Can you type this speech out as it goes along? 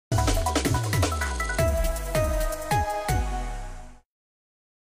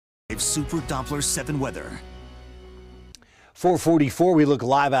Super Doppler 7 weather. 444, we look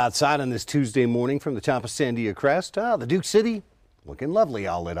live outside on this Tuesday morning from the top of Sandia Crest. The Duke City looking lovely,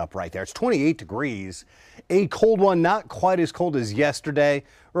 all lit up right there. It's 28 degrees. A cold one, not quite as cold as yesterday.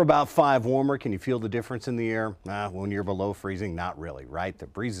 We're about 5 warmer. Can you feel the difference in the air? When you're below freezing, not really, right? The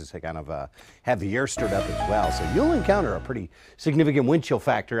breezes kind of have the air stirred up as well. So you'll encounter a pretty significant wind chill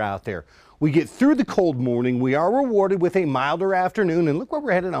factor out there. We get through the cold morning. We are rewarded with a milder afternoon. And look where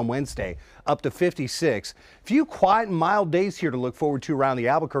we're headed on Wednesday, up to 56. Few quiet and mild days here to look forward to around the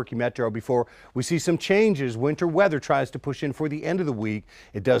Albuquerque metro before we see some changes. Winter weather tries to push in for the end of the week.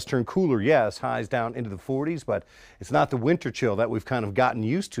 It does turn cooler, yes, highs down into the 40s, but it's not the winter chill that we've kind of gotten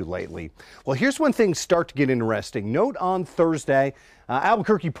used to lately. Well, here's when things start to get interesting. Note on Thursday,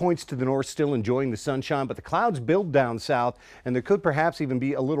 Albuquerque points to the north, still enjoying the sunshine, but the clouds build down south, and there could perhaps even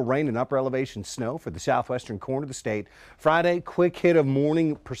be a little rain and upper elevation snow for the southwestern corner of the state. Friday, quick hit of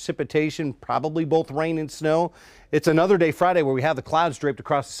morning precipitation, probably both rain and snow. It's another day Friday where we have the clouds draped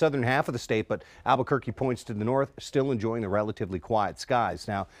across the southern half of the state, but Albuquerque points to the north, still enjoying the relatively quiet skies.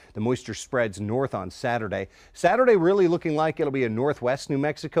 Now, the moisture spreads north on Saturday. Saturday really looking like it'll be a northwest New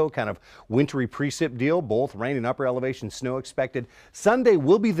Mexico kind of wintry precip deal, both rain and upper elevation snow expected. Sunday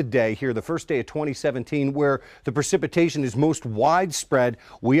will be the day here, the first day of 2017, where the precipitation is most widespread.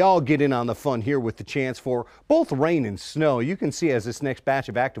 We all get in on the fun here with the chance for both rain and snow. You can see as this next batch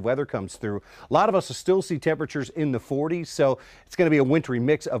of active weather comes through, a lot of us will still see temperatures in the 40s, so it's going to be a wintry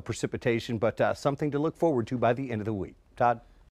mix of precipitation, but something to look forward to by the end of the week. Todd?